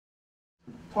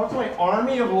Talk to my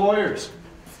army of lawyers.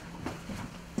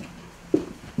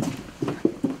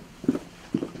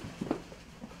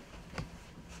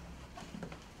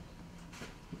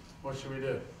 What should we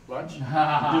do? Lunch?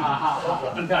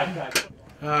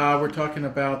 We're talking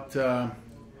about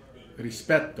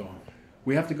Rispetto.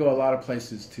 We have to go a lot of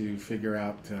places to figure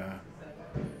out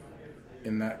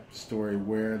in that story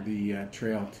where the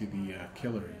trail to the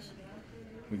killer is.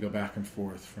 We go back and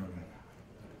forth from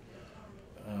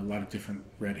a lot of different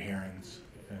red herrings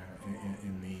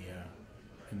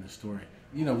in the story.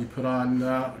 You know, we put on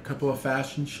a couple of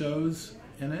fashion shows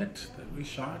in it that we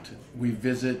shot. We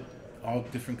visit all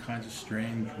different kinds of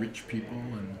strange, rich people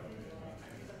and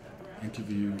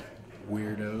interview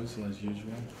weirdos as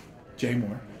usual. Jay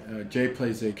Moore. Jay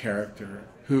plays a character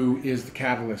who is the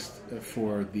catalyst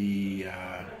for the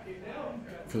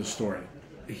story.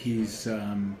 He's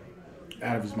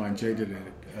out of his mind. Jay did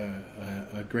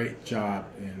a great job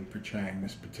in portraying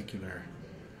this particular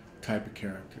type of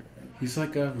character. He's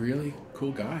like a really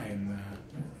cool guy, and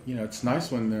you know, it's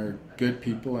nice when they're good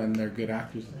people and they're good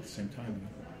actors at the same time.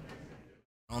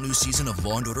 All new season of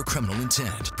Law & Order: Criminal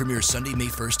Intent premieres Sunday, May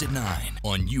 1st at 9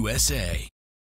 on USA.